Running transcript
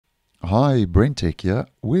Hi, BrenTech here,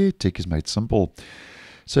 where tech is made simple.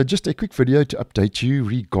 So just a quick video to update you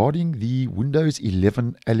regarding the Windows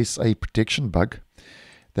 11 LSA Protection bug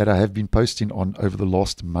that I have been posting on over the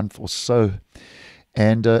last month or so.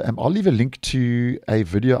 And I'll leave a link to a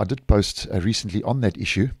video I did post recently on that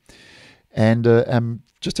issue. And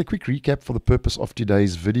just a quick recap for the purpose of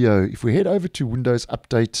today's video. If we head over to Windows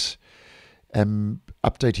Update,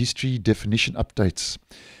 Update History, Definition Updates,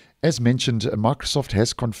 as mentioned, Microsoft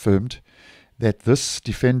has confirmed that this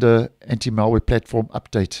Defender anti-malware platform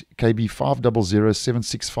update KB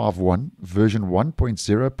 5007651 version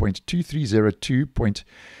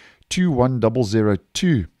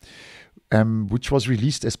 1.0.2302.21002, which was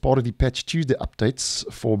released as part of the Patch Tuesday updates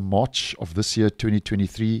for March of this year,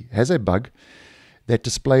 2023, has a bug that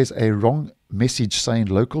displays a wrong message saying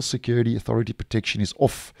local security authority protection is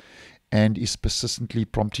off and is persistently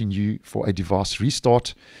prompting you for a device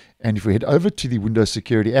restart. And if we head over to the Windows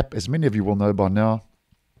Security app, as many of you will know by now,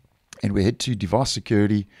 and we head to Device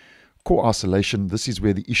Security, Core Isolation, this is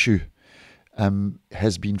where the issue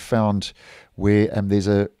has been found, where there's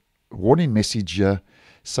a warning message here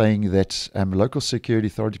saying that local security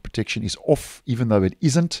authority protection is off, even though it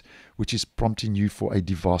isn't, which is prompting you for a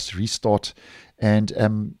device restart. And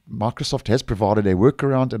Microsoft has provided a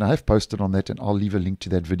workaround, and I have posted on that, and I'll leave a link to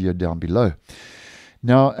that video down below.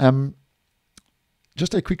 Now,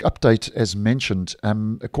 just a quick update as mentioned.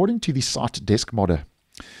 According to the site DeskModder,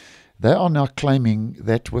 they are now claiming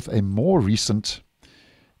that with a more recent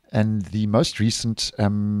and the most recent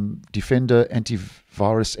Defender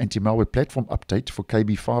antivirus anti-malware platform update for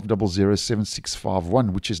KB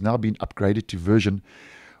 5007651, which has now been upgraded to version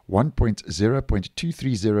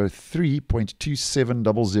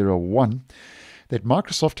 1.0.2303.27001, that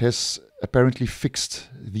Microsoft has apparently fixed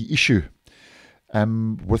the issue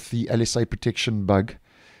with the LSA protection bug,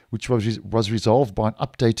 which was resolved by an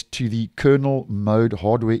update to the kernel mode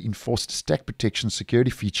hardware enforced stack protection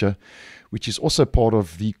security feature, which is also part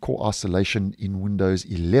of the core isolation in Windows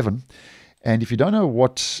 11. And if you don't know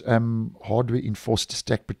what hardware enforced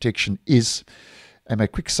stack protection is, a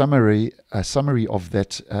quick summary of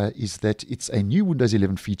that is that it's a new Windows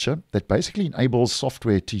 11 feature that basically enables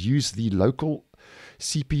software to use the local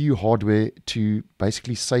CPU hardware to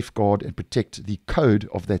basically safeguard and protect the code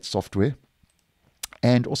of that software,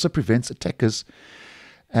 and also prevents attackers,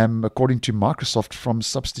 according to Microsoft, from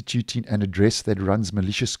substituting an address that runs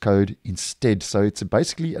malicious code instead. So it's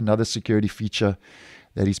basically another security feature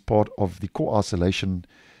that is part of the core isolation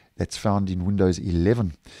that's found in Windows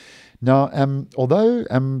 11. Now, although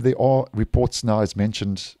there are reports now, as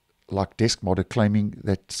mentioned, like DeskModder, claiming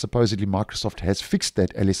that supposedly Microsoft has fixed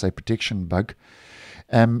that LSA protection bug,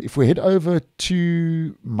 if we head over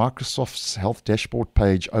to Microsoft's health dashboard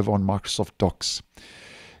page over on Microsoft Docs,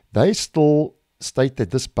 they still state that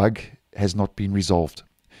this bug has not been resolved.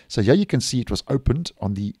 So here you can see it was opened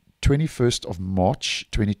on the 21st of March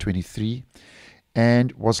 2023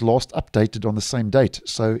 and was last updated on the same date.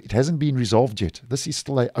 So it hasn't been resolved yet. This is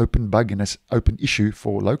still an open bug and an open issue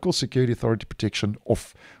for local security authority protection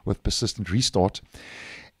off with persistent restart.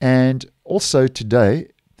 And also today,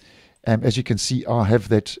 as you can see, I have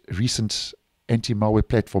that recent anti-malware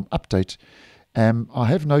platform update. I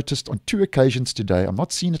have noticed on 2 occasions today, I'm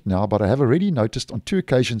not seeing it now, but I have already noticed on 2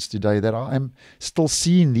 occasions today that I am still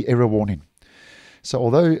seeing the error warning. So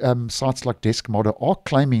although sites like DeskModder are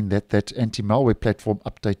claiming that that anti-malware platform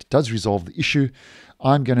update does resolve the issue,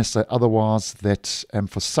 I'm going to say otherwise, that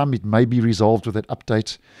for some it may be resolved with that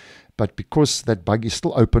update, but because that bug is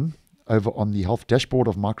still open over on the health dashboard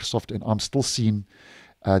of Microsoft, and I'm still seeing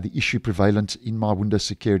the issue prevalent in my Windows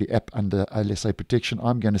Security app under LSA Protection,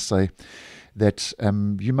 I'm going to say that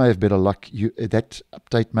you may have better luck. That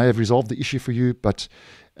update may have resolved the issue for you, but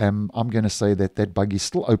I'm going to say that that bug is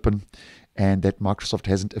still open and that Microsoft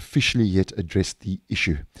hasn't officially yet addressed the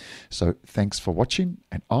issue. So thanks for watching,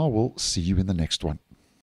 and I will see you in the next one.